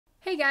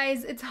Hey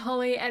guys, it's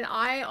Holly, and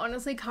I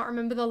honestly can't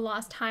remember the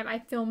last time I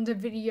filmed a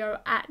video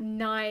at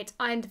night.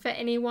 And for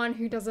anyone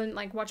who doesn't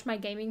watch my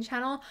gaming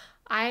channel,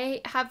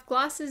 I have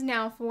glasses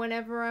now for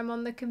whenever I'm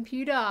on the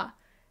computer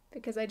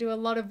because I do a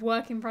lot of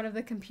work in front of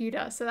the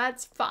computer, so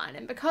that's fun.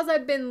 And because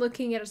I've been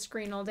looking at a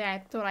screen all day, I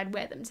thought I'd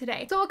wear them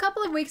today. So a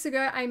couple of weeks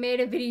ago, I made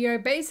a video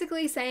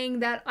basically saying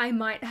that I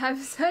might have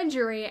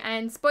surgery,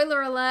 and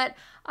spoiler alert,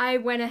 I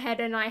went ahead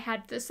and I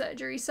had the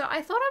surgery. So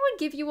I thought I would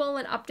give you all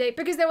an update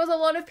because there was a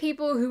lot of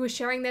people who were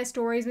sharing their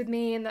stories with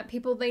me and that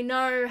people they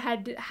know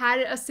had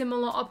had a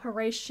similar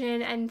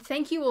operation, and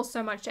thank you all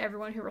so much to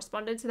everyone who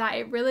responded to that.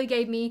 It really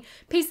gave me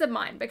peace of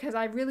mind because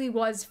I really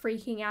was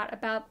freaking out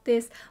about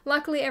this.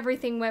 Luckily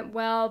everything went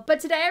well,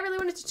 but today I really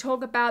wanted to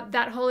talk about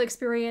that whole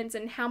experience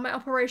and how my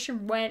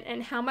operation went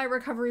and how my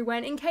recovery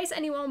went, in case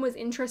anyone was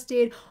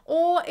interested,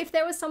 or if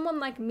there was someone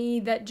like me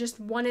that just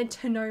wanted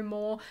to know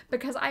more,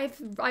 because I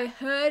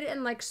heard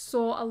and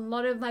saw a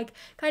lot of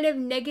kind of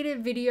negative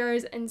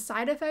videos and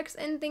side effects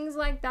and things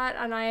like that,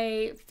 and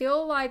I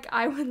feel like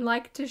I would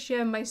like to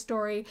share my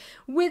story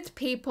with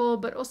people.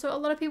 But also a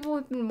lot of people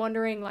have been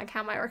wondering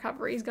how my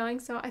recovery is going,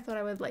 so I thought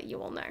I would let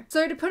you all know.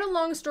 So to put a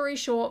long story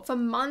short, for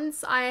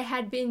months I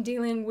had been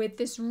dealing with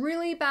this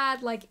really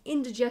bad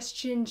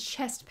indigestion,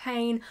 chest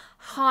pain,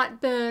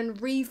 heartburn,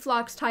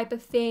 reflux type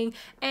of thing,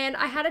 and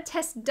I had a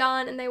test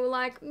done and they were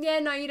like, yeah,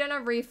 no, you don't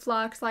have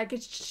reflux,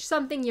 it's just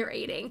something you're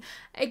eating.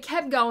 It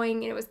kept going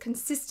and it was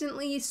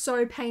consistently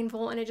so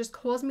painful, and it just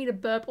caused me to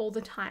burp all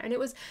the time, and it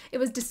was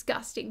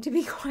disgusting, to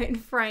be quite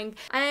frank.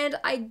 And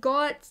I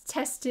got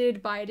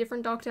tested by a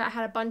different doctor. I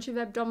had a bunch of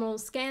abdominal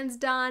scans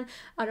done,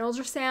 an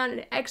ultrasound,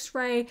 an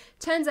x-ray.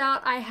 Turns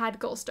out I had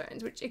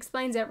gallstones, which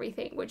explains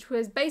everything, which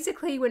was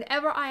basically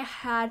whenever I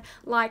had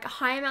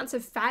high amounts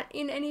of fat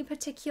in any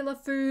particular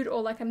food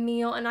or a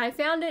meal, and I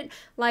found it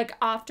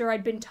after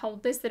I'd been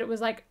told this, that it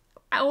was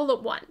all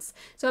at once.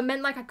 So it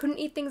meant I couldn't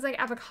eat things like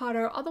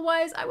avocado,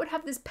 otherwise I would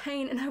have this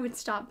pain and I would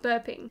start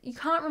burping. You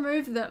can't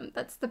remove them,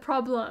 that's the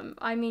problem.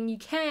 I mean, you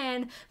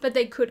can, but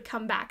they could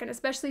come back, and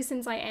especially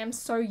since I am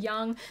so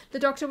young, the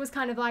doctor was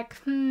kind of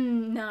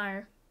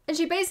no. And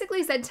she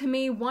basically said to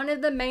me, one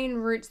of the main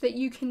routes that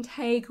you can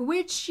take,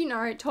 which,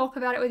 talk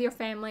about it with your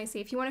family, see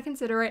if you want to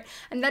consider it,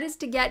 and that is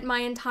to get my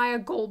entire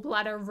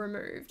gallbladder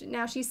removed.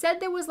 Now, she said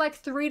there was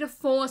 3 to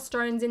 4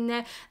 stones in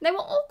there. They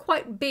were all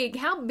quite big.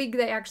 How big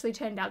they actually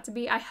turned out to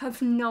be, I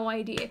have no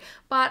idea.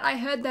 But I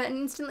heard that and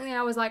instantly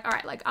I was like, all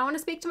right, I want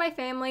to speak to my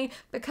family,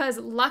 because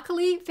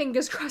luckily,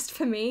 fingers crossed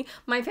for me,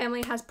 my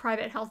family has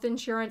private health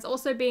insurance.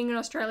 Also, being in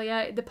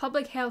Australia, the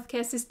public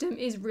healthcare system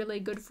is really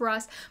good for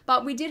us,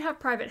 but we did have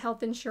private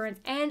health insurance,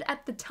 and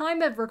at the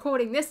time of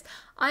recording this,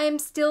 I am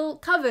still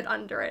covered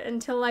under it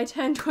until I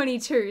turn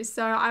 22.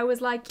 So I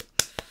was like,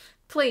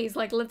 please,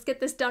 let's get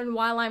this done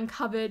while I'm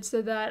covered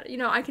so that,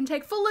 I can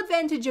take full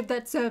advantage of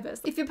that service.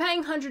 If you're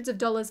paying hundreds of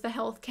dollars for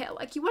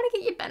healthcare, you want to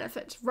get your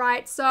benefits,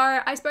 right? So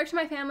I spoke to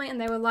my family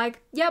and they were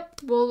like,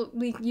 yep, well,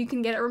 you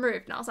can get it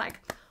removed. And I was like,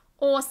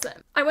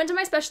 awesome. I went to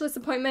my specialist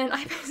appointment.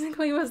 I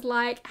basically was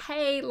like,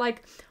 hey,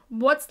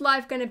 what's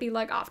life going to be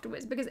like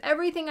afterwards? Because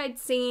everything I'd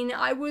seen,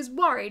 I was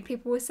worried.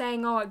 People were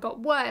saying, oh, it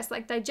got worse,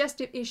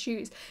 digestive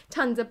issues,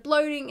 tons of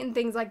bloating and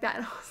things like that.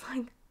 And I was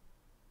like,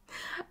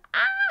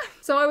 ah!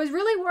 So I was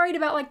really worried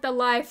about the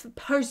life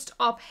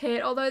post-op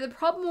hit, although the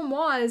problem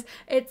was,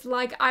 it's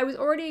I was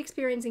already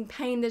experiencing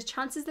pain. There's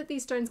chances that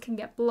these stones can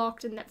get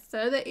blocked and that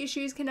further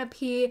issues can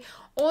appear.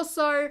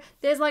 Also,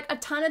 there's a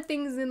ton of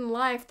things in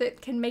life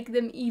that can make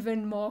them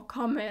even more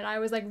common. I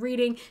was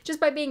reading, just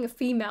by being a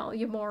female,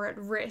 you're more at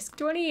risk.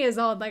 20 years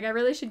old, I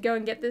really should go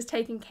and get this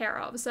taken care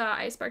of. So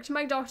I spoke to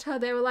my doctor.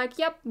 They were like,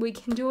 yep, we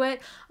can do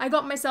it. I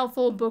got myself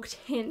all booked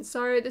in.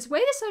 So this way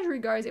the surgery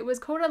goes, it was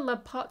called a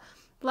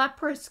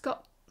laparoscopy.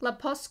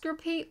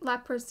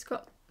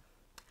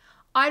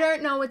 I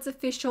don't know its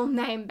official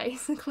name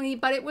basically,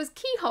 but it was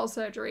keyhole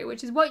surgery,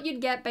 which is what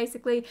you'd get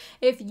basically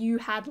if you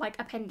had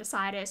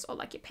appendicitis or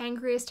your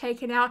pancreas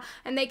taken out,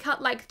 and they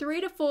cut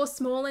 3 to 4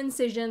 small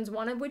incisions,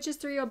 one of which is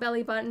through your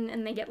belly button,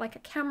 and they get a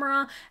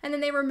camera, and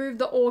then they remove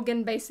the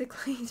organ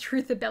basically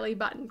through the belly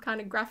button. Kind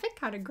of graphic,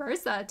 kind of gross,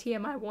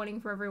 TMI warning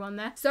for everyone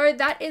there. So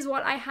that is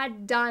what I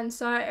had done.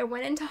 So I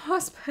went into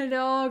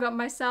hospital, got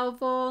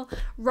myself all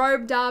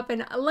robed up,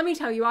 and let me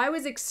tell you, I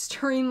was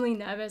extremely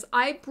nervous.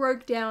 I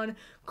broke down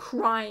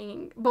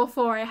crying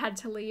before I had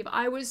to leave.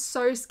 I was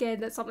so scared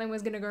that something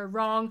was going to go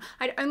wrong.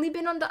 I'd only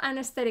been under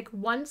anesthetic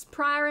once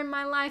prior in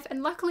my life,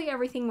 and luckily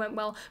everything went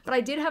well, but I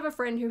did have a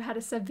friend who had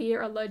a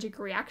severe allergic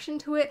reaction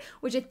to it,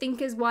 which I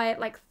think is why it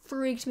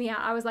freaked me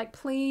out. I was like,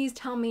 please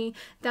tell me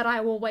that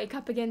I will wake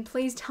up again.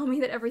 Please tell me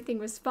that everything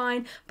was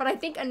fine. But I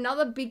think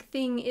another big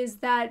thing is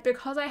that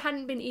because I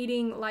hadn't been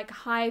eating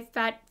high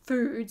fat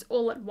foods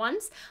all at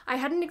once. I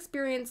hadn't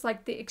experienced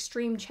like the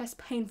extreme chest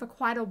pain for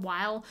quite a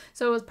while,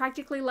 so it was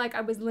practically like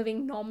I was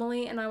living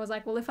normally, and I was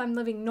like, well, if I'm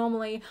living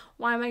normally,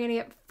 why am I gonna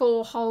get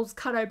 4 holes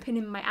cut open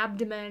in my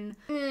abdomen?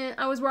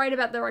 I was worried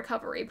about the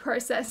recovery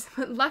process,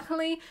 but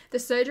luckily the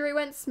surgery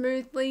went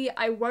smoothly.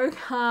 I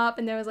woke up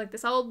and there was like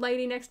this old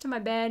lady next to my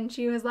bed, and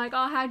she was like,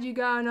 oh, how'd you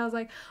go? And I was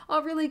like,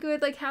 oh, really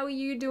good, like, how are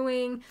you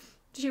doing?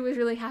 She was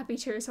really happy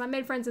too, so I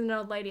made friends with an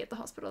old lady at the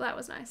hospital. That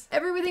was nice.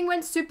 Everything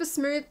went super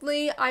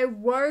smoothly. I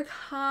woke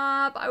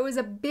up, I was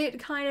a bit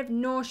kind of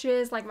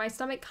nauseous, like my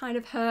stomach kind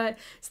of hurt,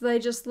 so they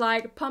just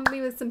like pumped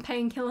me with some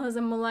painkillers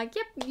and were like,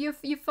 yep,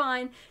 you're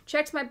fine.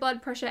 Checked my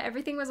blood pressure,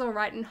 everything was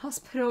alright in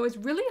hospital. It was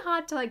really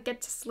hard to like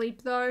get to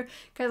sleep though,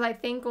 because I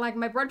think like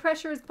my blood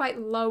pressure is quite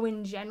low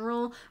in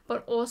general,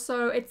 but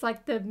also it's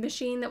like the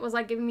machine that was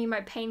like giving me my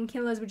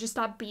painkillers would just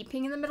start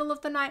beeping in the middle of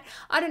the night.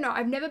 I don't know,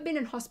 I've never been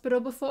in hospital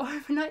before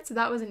overnight, so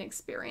that was an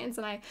experience,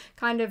 and I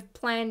kind of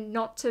planned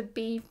not to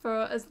be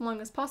for as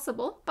long as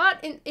possible.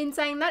 But in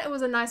saying that, it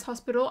was a nice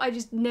hospital. I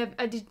just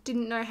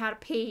didn't know how to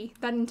pee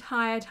that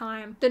entire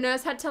time. The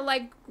nurse had to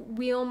like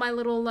wheel my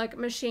little like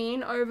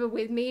machine over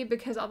with me,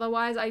 because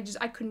otherwise I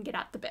couldn't get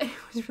out the bed.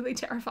 It was really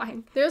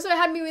terrifying. They also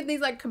had me with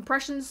these like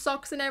compression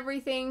socks and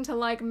everything to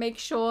like make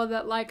sure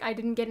that like I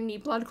didn't get any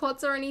blood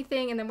clots or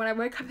anything. And then when I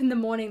woke up in the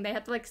morning, they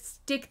had to like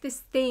stick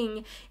this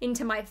thing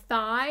into my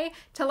thigh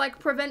to like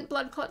prevent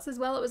blood clots as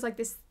well. It was like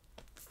this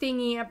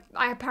thingy.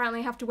 I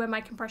apparently have to wear my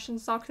compression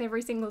socks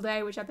every single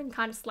day, which I've been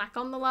kind of slack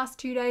on the last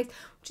 2 days,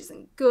 which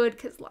isn't good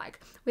because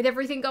like with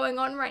everything going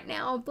on right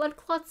now, blood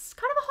clots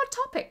kind of a hot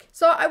topic.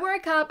 So I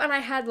woke up and I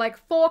had like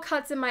 4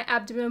 cuts in my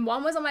abdomen.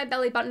 1 was on my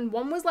belly button,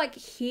 1 was like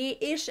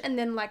here-ish, and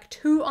then like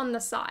 2 on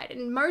the side.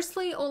 And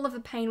mostly all of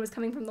the pain was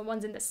coming from the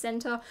ones in the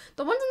center.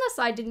 The ones on the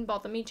side didn't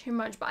bother me too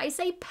much, but I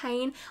say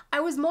pain, I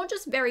was more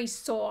just very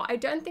sore. I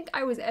don't think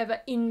I was ever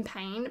in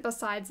pain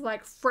besides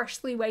like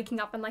freshly waking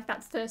up and like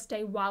that first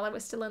day while I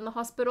was still in the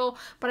hospital,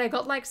 but I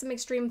got like some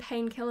extreme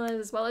painkillers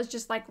as well as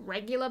just like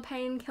regular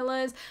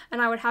painkillers,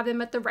 and I would have them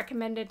at the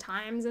recommended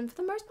times, and for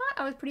the most part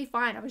I was pretty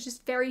fine. I was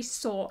just very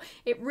sore.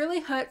 It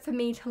really hurt for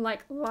me to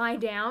like lie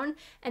down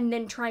and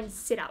then try and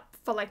sit up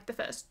for like the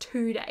first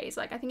 2 days.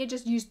 Like I think I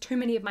just used too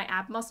many of my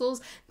ab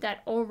muscles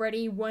that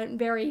already weren't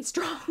very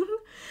strong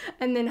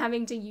and then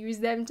having to use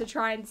them to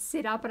try and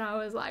sit up, and I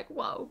was like,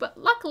 whoa. But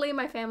luckily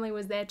my family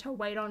was there to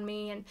wait on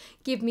me and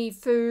give me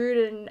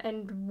food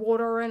and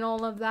water and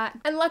all of that,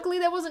 and luckily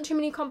there wasn't too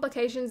many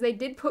complications. They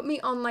did put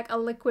me on like a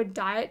liquid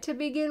diet to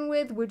begin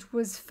with, which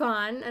was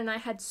fun, and I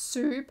had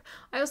soup.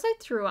 I also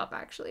threw up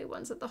actually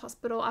once at the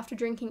hospital after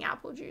drinking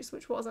apple juice,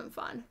 which wasn't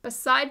fun.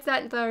 Besides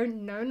that though,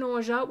 no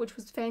nausea, which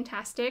was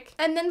fantastic.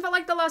 And then for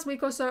like the last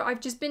week or so, I've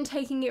just been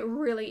taking it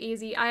really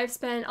easy. I have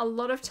spent a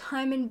lot of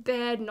time in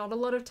bed, not a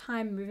lot of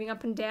time moving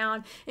up and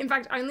down. In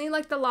fact, only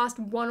like the last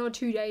 1 or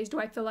 2 days do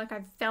I feel like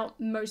I've felt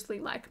mostly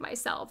like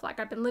myself. Like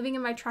I've been living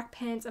in my track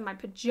pants and my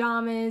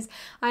pajamas.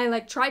 I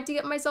like tried to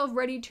get myself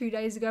ready 2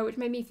 days ago, which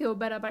made me feel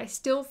better, but I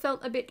still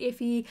felt a bit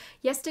iffy.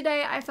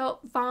 Yesterday I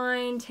felt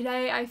fine.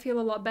 Today I feel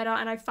a lot better,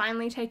 and I've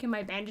finally taken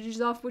my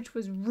bandages off, which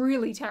was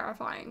really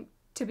terrifying,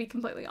 to be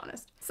completely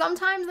honest.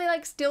 Sometimes they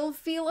like still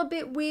feel a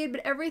bit weird,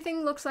 but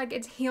everything looks like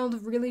it's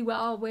healed really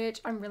well,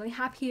 which I'm really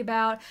happy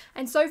about.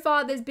 And so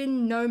far there's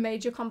been no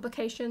major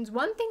complications.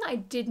 One thing I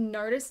did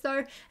notice though,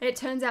 and it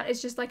turns out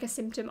it's just like a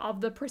symptom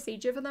of the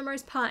procedure for the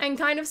most part, and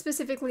kind of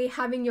specifically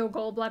having your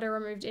gallbladder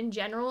removed in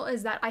general,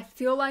 is that I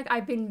feel like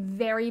I've been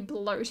very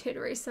bloated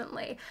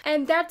recently,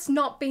 and that's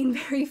not been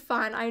very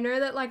fun. I know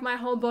that like my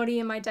whole body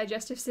and my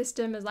digestive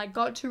system has like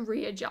got to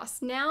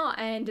readjust now,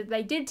 and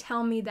they did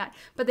tell me that,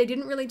 but they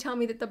didn't really tell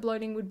me that the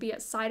bloating would be a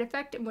side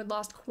effect and would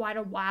last quite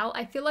a while.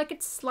 I feel like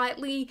it's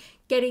slightly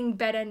getting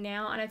better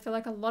now, and I feel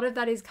like a lot of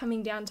that is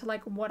coming down to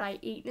like what I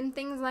eat and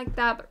things like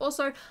that, but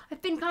also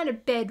I've been kind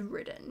of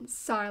bedridden,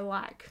 so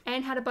like,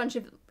 and had a bunch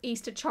of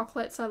Easter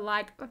chocolate, so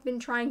like I've been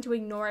trying to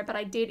ignore it, but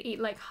I did eat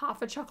like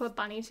half a chocolate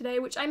bunny today,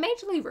 which I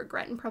majorly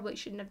regret and probably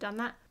shouldn't have done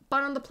that.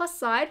 But on the plus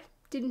side,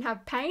 didn't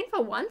have pain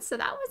for once, so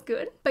that was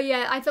good. But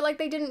yeah, I feel like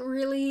they didn't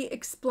really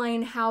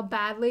explain how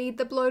badly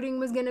the bloating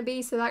was gonna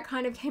be, so that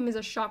kind of came as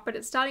a shock, but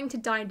it's starting to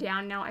die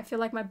down now. I feel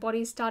like my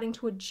body's starting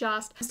to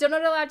adjust. I'm still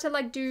not allowed to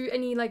like do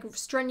any like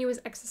strenuous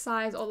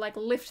exercise or like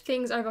lift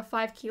things over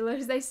 5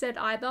 kilos, they said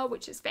either,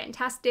 which is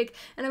fantastic.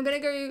 And I'm gonna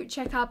go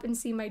check up and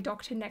see my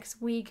doctor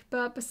next week.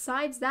 But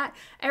besides that,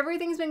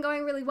 everything's been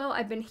going really well.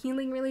 I've been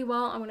healing really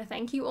well. I want to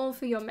thank you all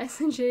for your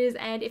messages,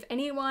 and if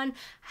anyone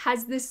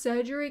has this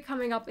surgery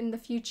coming up in the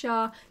future,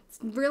 it's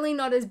really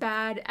not as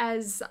bad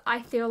as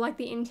I feel like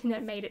the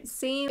internet made it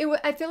seem.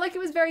 I feel like it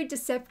was very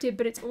deceptive,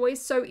 but it's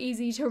always so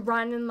easy to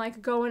run and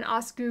like go and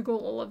ask Google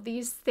all of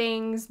these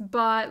things,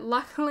 but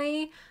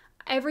luckily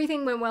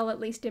everything went well, at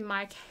least in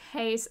my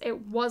case.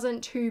 It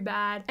wasn't too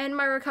bad, and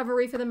my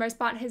recovery for the most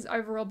part has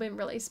overall been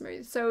really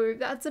smooth, so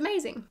that's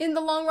amazing. In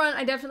the long run,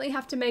 I definitely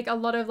have to make a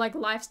lot of like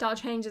lifestyle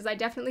changes. I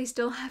definitely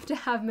still have to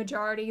have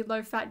majority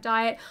low-fat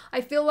diet.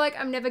 I feel like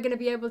I'm never going to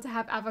be able to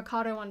have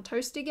avocado on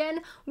toast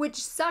again, which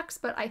sucks,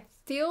 but I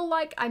feel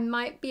like I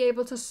might be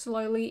able to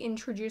slowly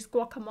introduce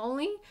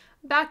guacamole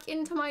back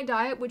into my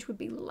diet, which would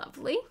be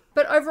lovely.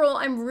 But overall,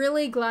 I'm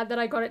really glad that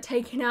I got it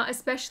taken out,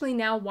 especially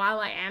now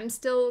while I am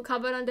still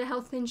covered under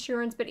health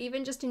insurance. But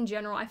even just in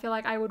general, I feel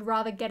like I would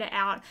rather get it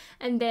out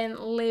and then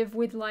live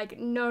with like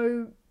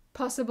no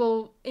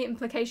possible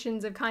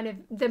implications of kind of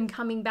them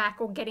coming back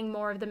or getting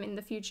more of them in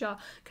the future,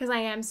 because I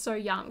am so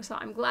young. So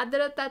I'm glad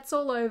that that's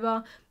all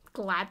over.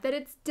 Glad that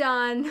it's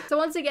done. So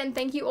once again,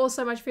 thank you all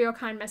so much for your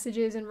kind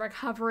messages and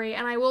recovery,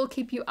 and I will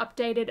keep you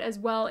updated as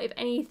well if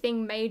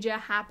anything major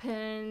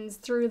happens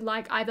through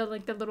like either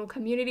like the little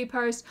community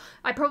post.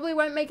 I probably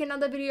won't make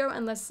another video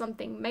unless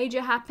something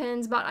major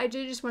happens, but I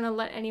do just want to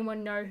let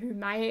anyone know who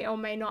may or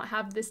may not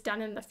have this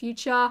done in the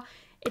future.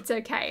 It's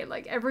okay,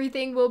 like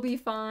everything will be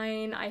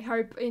fine. I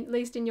hope, at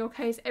least in your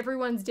case,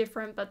 everyone's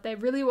different, but there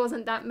really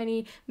wasn't that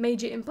many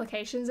major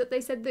implications that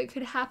they said that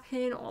could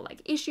happen, or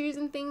like issues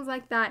and things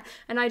like that.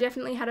 And I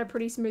definitely had a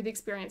pretty smooth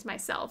experience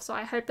myself. So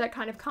I hope that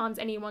kind of calms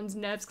anyone's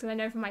nerves, because I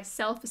know for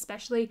myself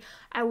especially,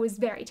 I was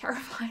very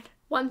terrified.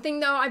 One thing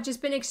though, I've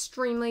just been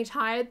extremely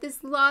tired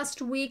this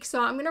last week, so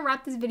I'm gonna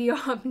wrap this video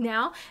up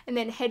now and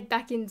then head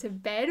back into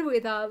bed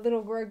with our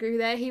little Grogu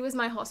there. He was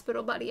my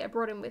hospital buddy. I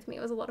brought him with me.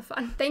 It was a lot of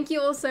fun. Thank you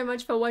all so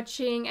much for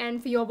watching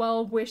and for your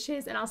well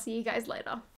wishes, and I'll see you guys later.